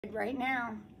right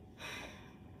now.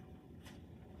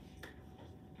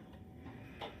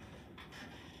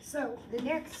 So the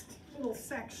next little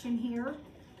section here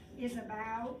is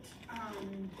about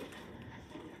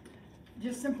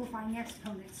just simplifying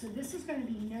exponents. So this is going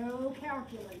to be no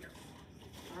calculator.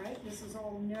 All right, this is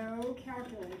all no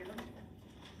calculator.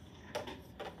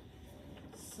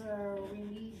 So we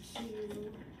need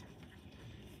to.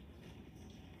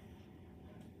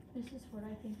 This is what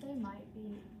I think they might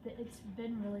be. It's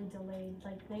been really delayed.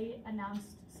 Like they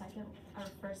announced our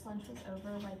first lunch was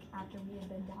over like after we had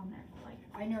been down there. Like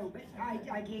I know, but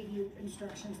I gave you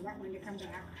instructions about when to come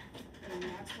back, and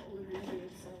that's what we're gonna do.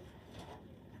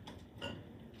 So,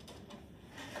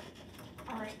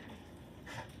 all right.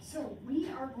 So we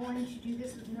are going to do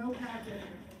this with no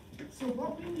calculator. So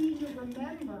what we need to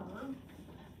remember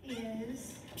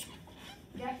is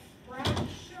that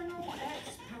fractional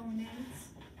exponents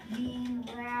mean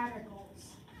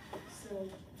radicals. So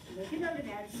make a note of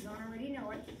that if you don't already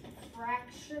know it.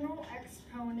 Fractional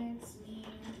exponents mean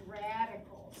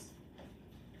radicals.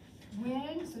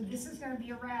 So this is going to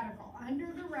be a radical.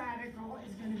 Under the radical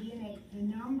is going to be an 8.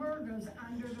 The number goes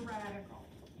under the radical.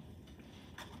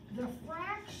 The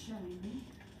fraction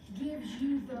gives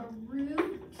you the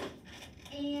root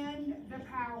and the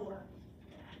power.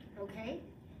 Okay?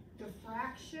 The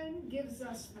fraction gives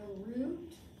us the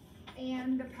root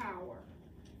and the power.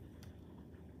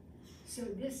 So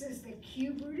this is the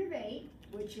cube root of 8,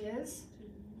 which is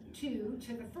 2,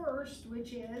 to the first,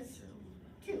 which is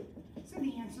 2. So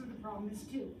the answer to the problem is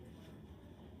 2.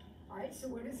 All right, so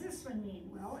what does this one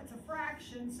mean? Well, it's a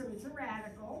fraction, so it's a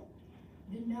radical.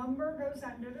 The number goes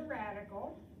under the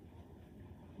radical.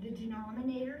 The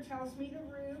denominator tells me the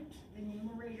root. The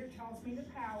numerator tells me the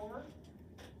power.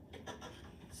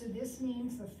 So this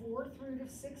means the 4th root of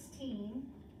 16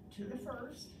 to the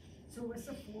first. So what's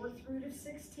the 4th root of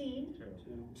 16?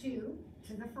 2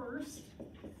 to the first,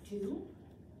 2.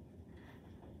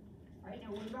 All right,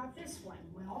 now what about this one?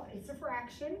 Well, it's a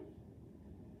fraction.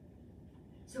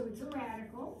 So it's a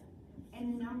radical,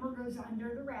 and the number goes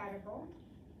under the radical.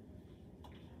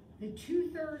 The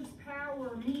 2/3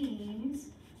 power means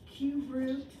cube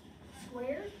root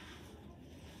squared.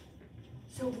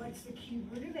 So what's the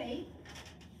cube root of 8?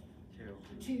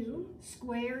 2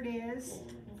 squared is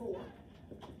 4.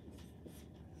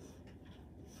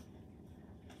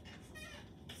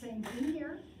 Same thing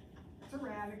here. It's a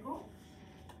radical.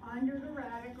 Under the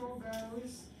radical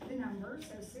goes the number,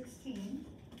 so 16.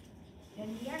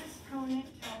 Then the exponent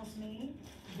tells me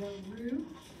the root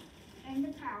and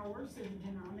the power, so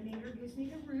the denominator gives me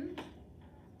the root.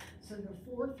 So the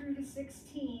 4th root of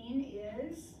 16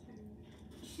 is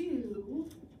 2.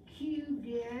 Cubed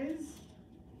is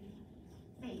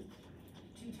 8.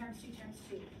 2 times 2 times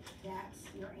 2. That's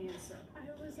your answer.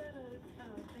 I was at a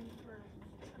thing for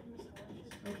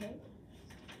massage. Okay.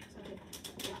 Okay.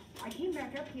 Yeah. I came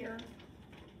back up here,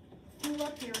 flew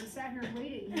up here and sat here and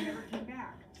waited, and you never came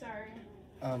back. Sorry.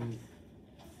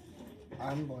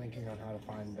 I'm blanking on how to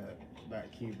find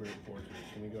that cube root 4 root.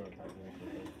 Can we go with that really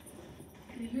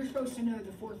quickly? You're supposed to know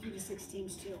the 4th root of 16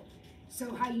 too.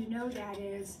 So how you know that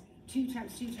is 2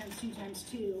 times 2 times 2 times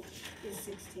 2 is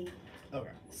 16.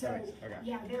 Okay. So okay.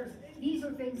 yeah, these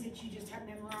are things that you just have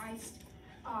memorized.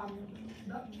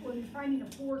 But when you're finding a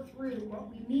 4th root, what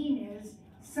we mean is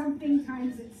something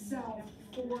times itself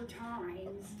 4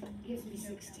 times gives me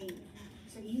 16.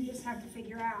 So you just have to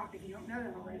figure out, if you don't know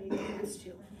that already, that's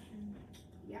 2.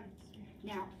 Yep.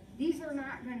 Now, these are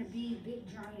not going to be big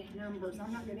giant numbers.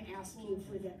 I'm not going to ask you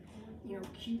for the,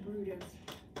 cube root of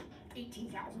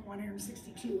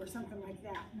 18,162 or something like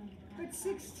that. But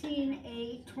 16,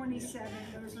 8, 27,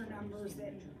 those are numbers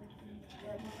that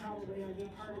probably are a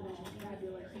big part of the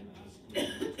vocabulary.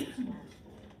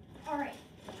 All right,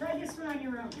 try this one on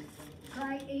your own.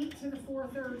 Try 8 to the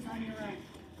 4/3 on your own.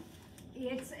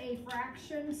 It's a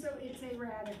fraction, so it's a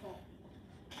radical.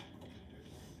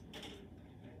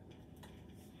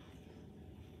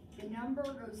 The number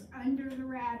goes under the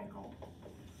radical.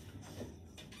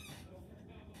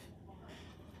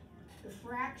 The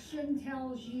fraction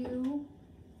tells you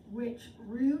which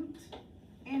root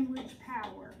and which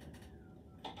power.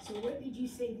 So what did you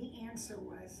say the answer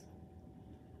was?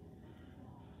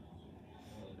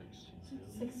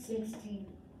 16.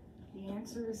 The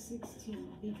answer is 16,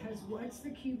 because what's the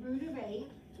cube root of 8?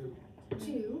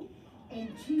 2. And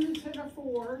 2 to the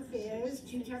 4th is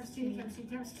 2 times 2 times 2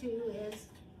 times 2 is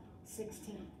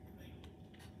 16.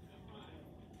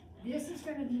 This is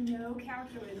going to be no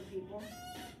calculator, people.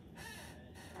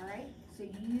 All right, so you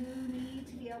need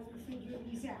to be able to figure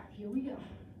these out. Here we go.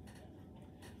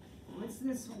 What's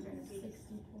this one going to be?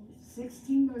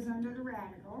 16 goes under the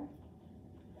radical.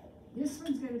 This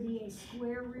one's gonna be a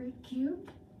square root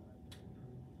cubed.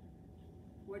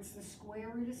 What's the square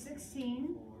root of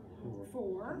 16?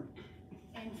 4.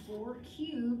 And 4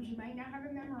 cubed, you might not have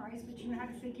it memorized, but you know how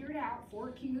to figure it out.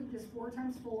 4 cubed is 4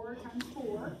 times 4 times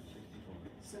 4.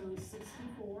 So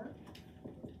 64.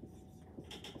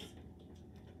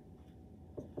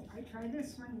 All right, try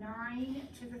this one. 9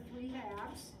 to the 3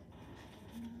 halves.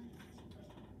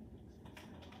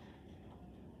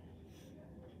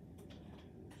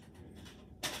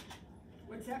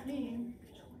 What's that mean?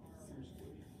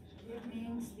 It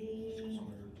means the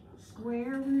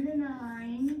square root of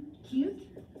 9 cubed,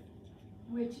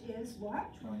 which is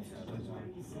what?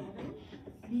 27.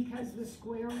 Because the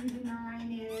square root of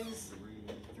 9 is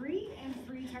 3, and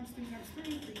 3 times 3 times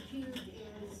 3, 3 cubed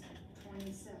is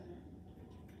 27.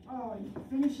 Oh, and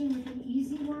finishing with an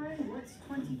easy one, what's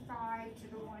 25 to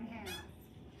the 1/2?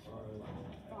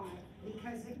 5.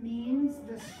 Because it means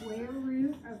the square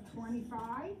root of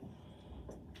 25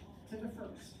 to the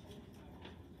first.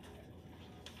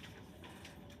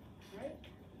 Right?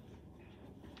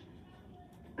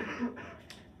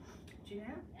 Do you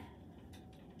know?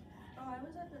 Oh, I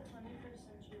was at the 21st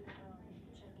century checking.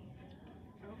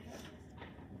 Okay.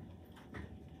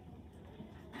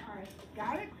 All right,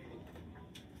 got it?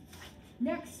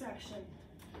 Next section,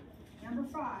 number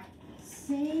 5.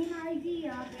 Same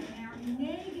idea, but now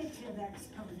negative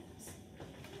exponents.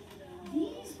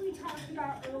 These we talked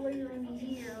about earlier in the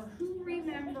year. Who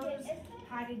remembers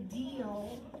how to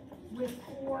deal with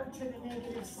 4 to the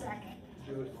negative second?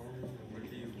 Would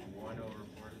be 1 over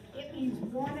 4. It means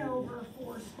 1 over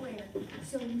 4 squared.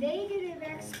 So negative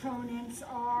exponents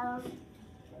are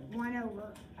 1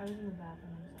 over. I was in the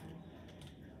bathroom, I'm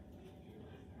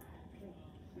sorry.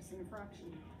 Missing a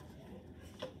fraction.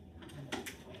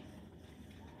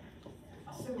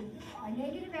 So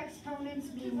negative exponents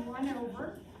mean 1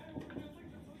 over.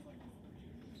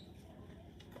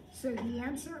 So the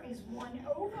answer is 1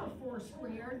 over 4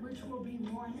 squared, which will be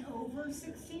 1 over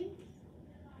 16.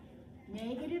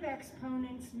 Negative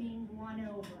exponents mean 1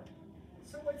 over.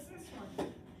 So what's this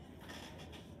one?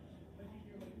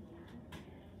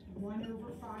 1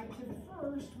 over 5 to the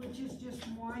first, which is just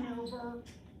 1 over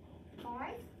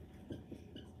 5.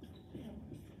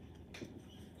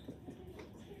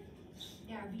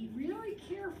 Now be really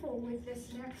careful with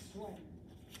this next one.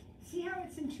 See how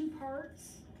it's in 2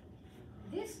 parts?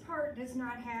 This part does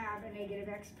not have a negative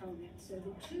exponent, so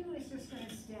the 2 is just going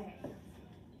to stay.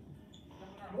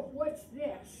 But what's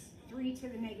this? 3 to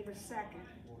the negative second.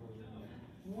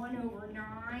 1 over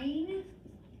 9. Is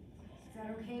that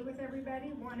okay with everybody?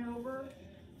 1 over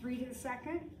 3 to the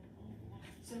second.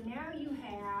 So now you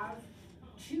have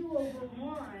 2 over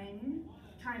 1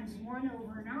 times 1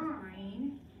 over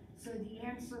 9. So the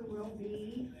answer will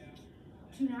be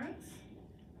 2 ninths.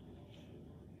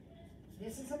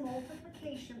 This is a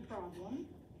multiplication problem.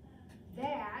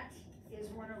 That is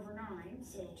 1 over 9,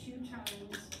 so 2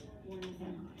 times 1 over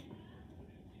 9.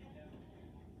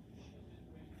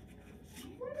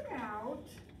 What about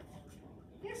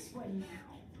this one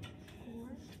now?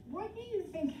 What do you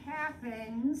think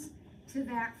happens to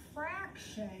that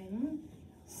fraction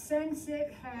since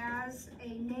it has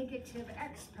a negative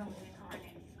exponent on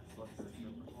it?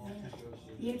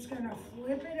 It's going to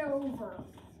flip it over.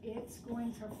 It's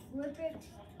going to flip it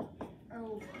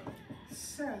over.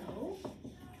 So,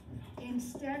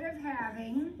 instead of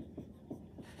having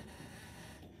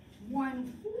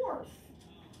 1/4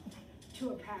 to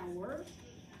a power,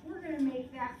 we're going to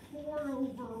make that 4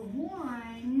 over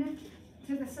 1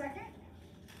 to the second.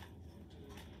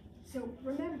 So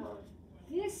remember,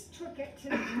 this took it to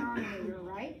the denominator,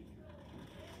 right?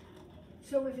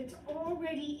 So if it's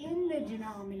already in the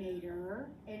denominator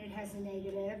and it has a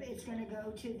negative, it's going to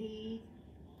go to the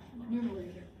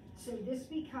numerator. So this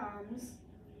becomes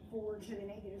 4 to the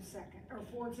negative second, or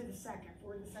 4 to the second,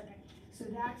 4 to the second. So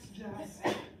that's just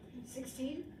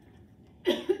 16.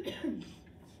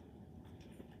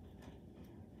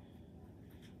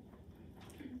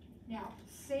 Now,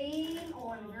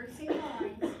 on the very same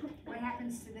lines, what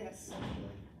happens to this?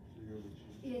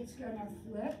 It's going to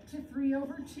flip to 3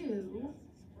 over 2,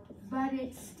 but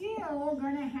it's still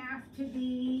going to have to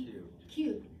be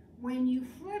cubed. When you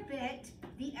flip it,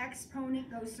 the exponent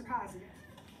goes to positive.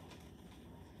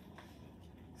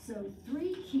 So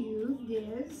 3 cubed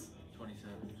is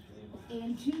 27.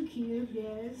 and 2 cubed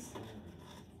is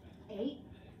 8.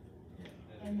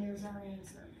 And there's our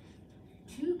answer.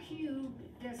 2 cubed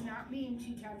does not mean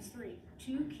 2 times 3.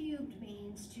 2 cubed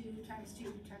means 2 times 2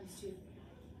 times 2.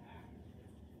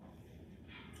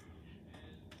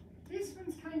 This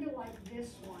one's kind of like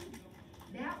this one.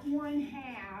 That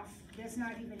 1/2 does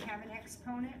not even have an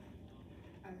exponent.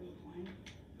 1.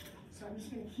 So I'm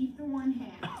just gonna keep the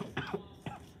 1/2.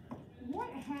 What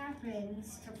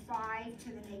happens to 5 to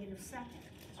the negative second?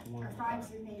 It's 1 Or over 5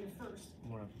 5. to the negative first?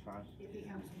 1 over 5. It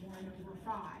becomes 1 over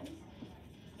 5.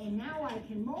 And now I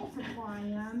can multiply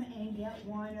them and get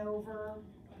 1 over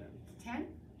 10.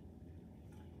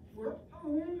 We're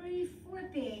only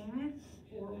flipping,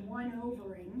 or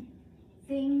 1-overing,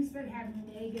 things that have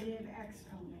negative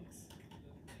exponents.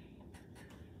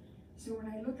 So when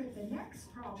I look at the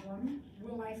next problem,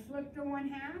 will I flip the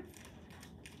 1/2?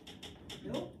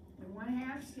 Nope, the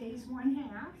 1/2 stays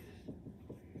 1/2.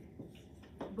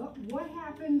 But what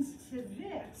happens to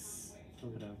this?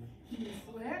 Flip it over. He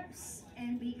flips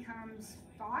and becomes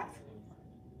 5.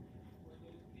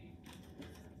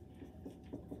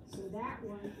 So that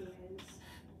one is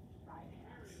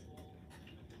 5/2.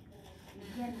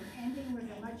 Again, we're ending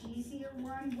with a much easier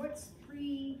one. What's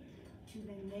 3 to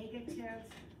the negative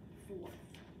 4th?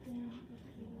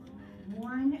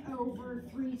 1 over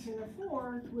 3 to the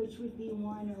 4th, which would be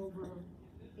 1 over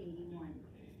 81.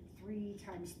 3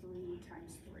 times 3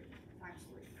 times 3 times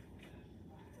 3.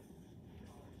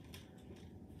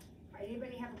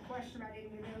 Anybody have a question about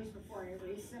any of those before I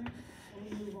erase them?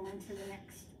 And we move on to the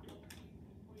next group.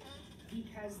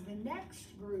 Because the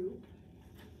next group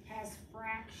has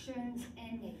fractions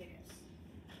and negatives.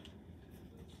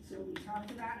 So we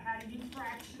talked about how to do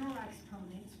fractional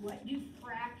exponents. What do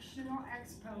fractional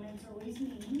exponents always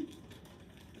mean?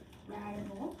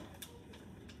 Radical.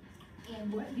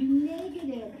 And what do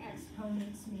negative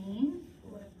exponents mean?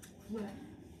 Flip.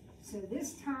 So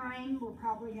this time, we're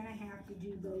probably gonna have to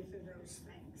do both of those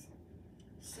things.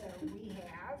 So we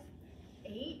have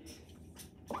 8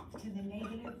 to the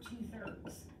negative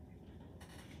 2/3.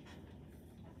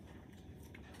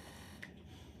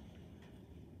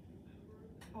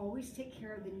 Always take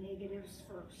care of the negatives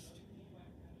first.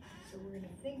 So we're gonna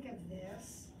think of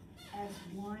this as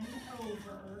 1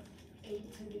 over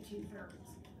 8 to the 2/3.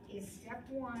 Is step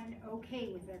 1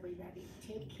 okay with everybody?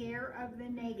 Take care of the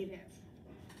negative.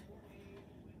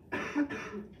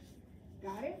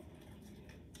 Got it?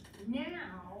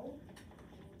 Now,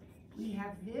 we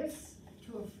have this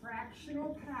to a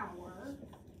fractional power,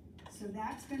 so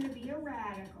that's gonna be a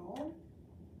radical,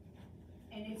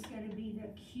 and it's gonna be the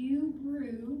cube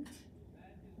root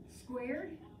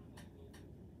squared.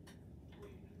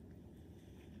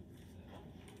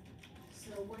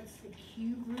 So what's the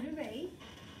cube root of 8?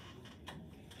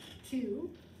 2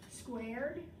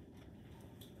 squared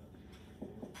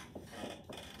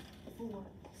 4.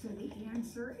 So the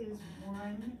answer is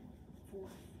 1/4.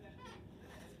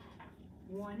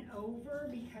 1 over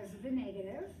because of the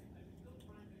negative,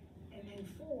 and then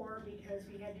 4 because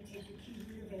we had to take the cube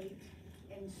root of 8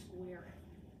 and square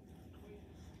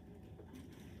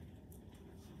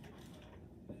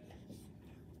it.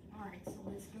 All right, so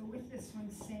let's go with this one,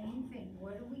 same thing.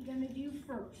 What are we gonna do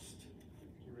first?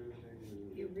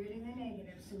 Get rid of the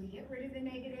negative. So we get rid of the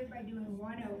negative by doing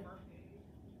 1 over.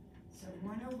 So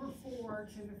 1 over 4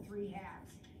 to the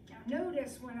 3/2. Now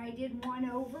notice when I did 1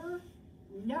 over,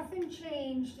 nothing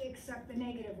changed except the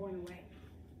negative went away.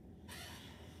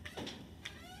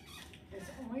 That's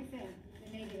the only thing, the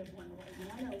negative went away,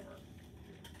 1 over.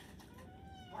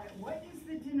 All right, what does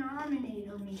the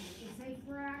denominator mean? It's a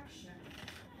fraction.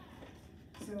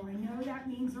 So I know that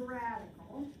means a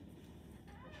radical.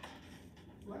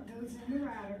 What goes in the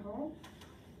radical?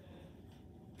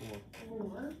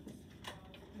 4.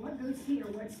 What goes here?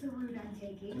 What's the root I'm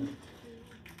taking?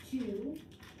 2.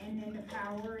 And then the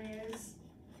power is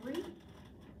 3.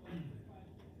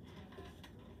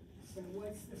 So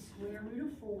what's the square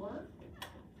root of 4?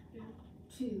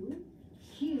 2.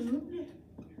 Cubed?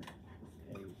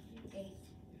 8.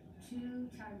 2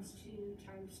 times 2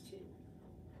 times 2.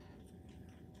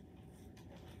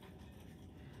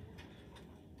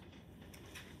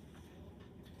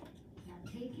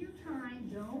 Take your time,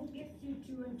 don't get through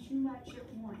doing too much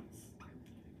at once.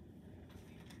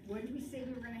 What did we say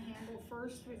we were gonna handle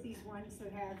first with these ones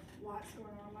that have lots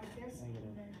going on like this?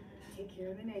 Negative. Take care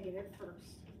of the negative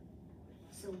first.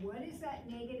 So what is that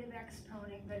negative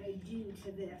exponent gonna do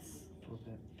to this? Flip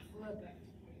it. Flip it.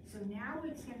 So now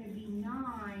it's gonna be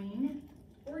 9,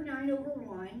 or 9 over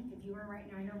 1, if you wanna write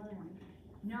 9 over 1.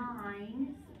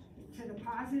 9 to the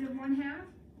positive 1/2.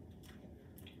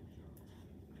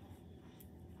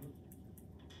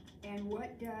 And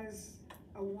what does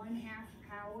a 1/2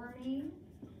 power mean?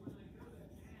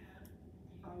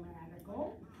 A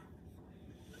radical.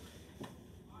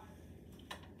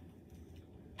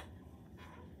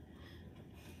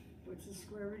 What's the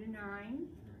square root of 9?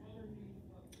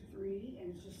 3,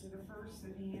 and it's just to the first, so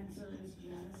the answer is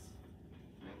just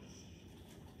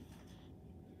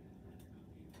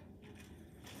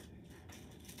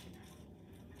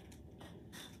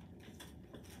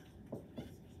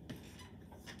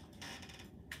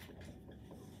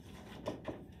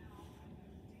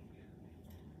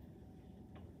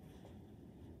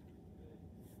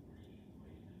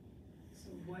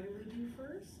what do we do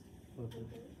first? Flip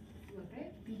it. Flip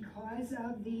it, because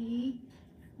of the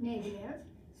negative,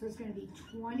 so it's gonna be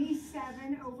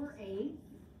 27/8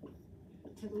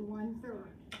 to the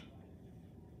 1/3.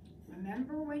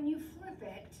 Remember, when you flip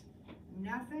it,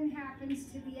 nothing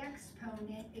happens to the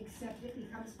exponent except it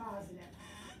becomes positive.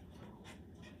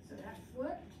 So that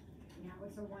flipped, now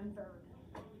it's a 1/3.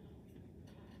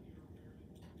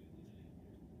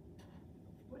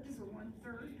 What does a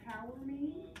 1/3 power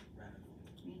mean?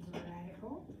 Means a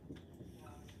radical.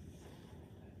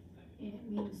 And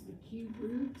it means the cube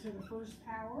root to the first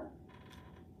power.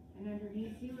 And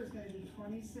underneath you is gonna be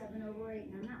 27/8,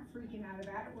 and I'm not freaking out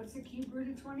about it. What's the cube root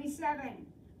of 27?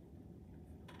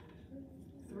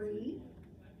 3.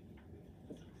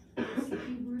 What's the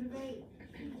cube root of 8?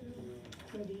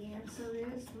 So the answer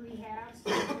is 3/2 to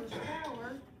the first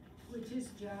power, which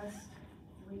is just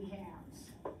 3/2.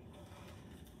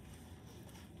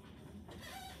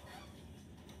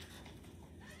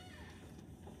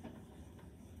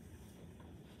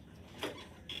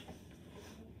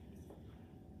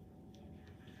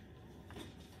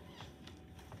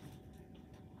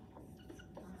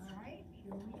 All right,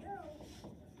 here we go.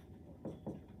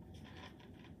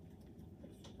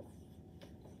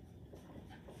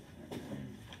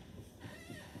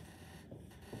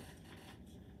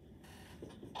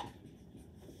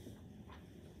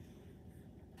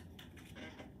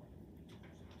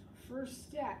 First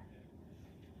step,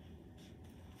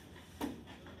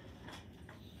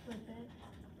 Flip it,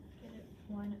 get it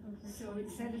 1/27. so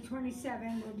instead of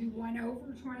 27, we'll do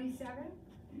 1/27.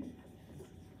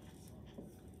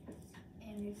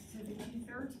 And it's to the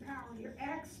 2/3 power. Your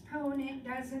exponent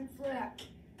doesn't flip.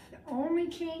 The only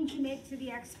change you make to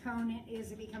the exponent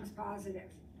is it becomes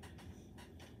positive.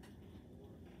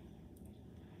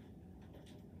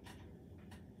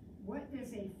 What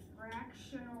does a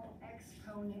fractional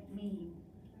exponent mean?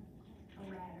 A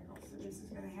radical, so this is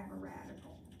gonna have a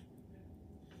radical.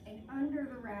 And under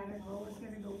the radical is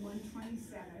gonna go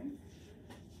 1/27.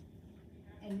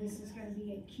 And this is gonna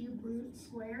be a cube root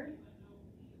squared.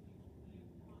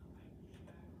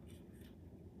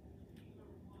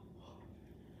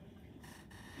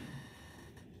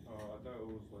 I thought it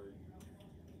was like,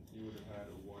 you would have had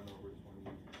a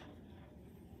 1/27,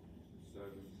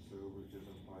 so it would just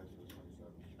apply to the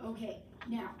 27. Okay,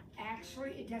 now,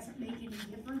 actually, it doesn't make any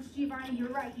difference, Giovanni, you're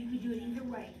right, you could do it either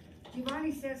way.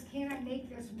 Giovanni says, can I make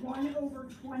this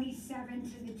 1/27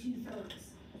 to the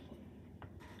 2/3?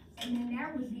 And then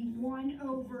that would be 1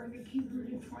 over the cube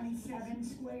root of 27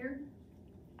 squared.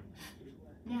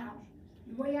 Now,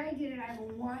 the way I did it, I have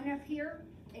a 1 up here,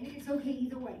 and it's okay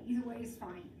either way is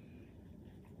fine.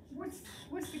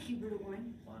 What's the cube root of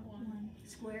 1? 1.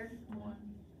 Squared? 1.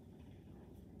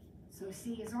 So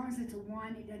see, as long as it's a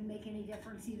 1, it doesn't make any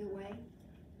difference either way.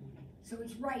 So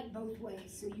it's right both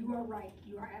ways, so you are right,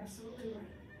 you are absolutely right.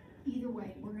 Either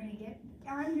way,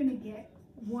 I'm gonna get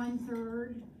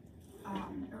 1/3,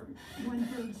 or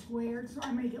 1/3 squared, so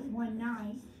I'm gonna get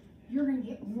 1/9. You're gonna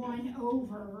get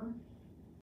 1/27.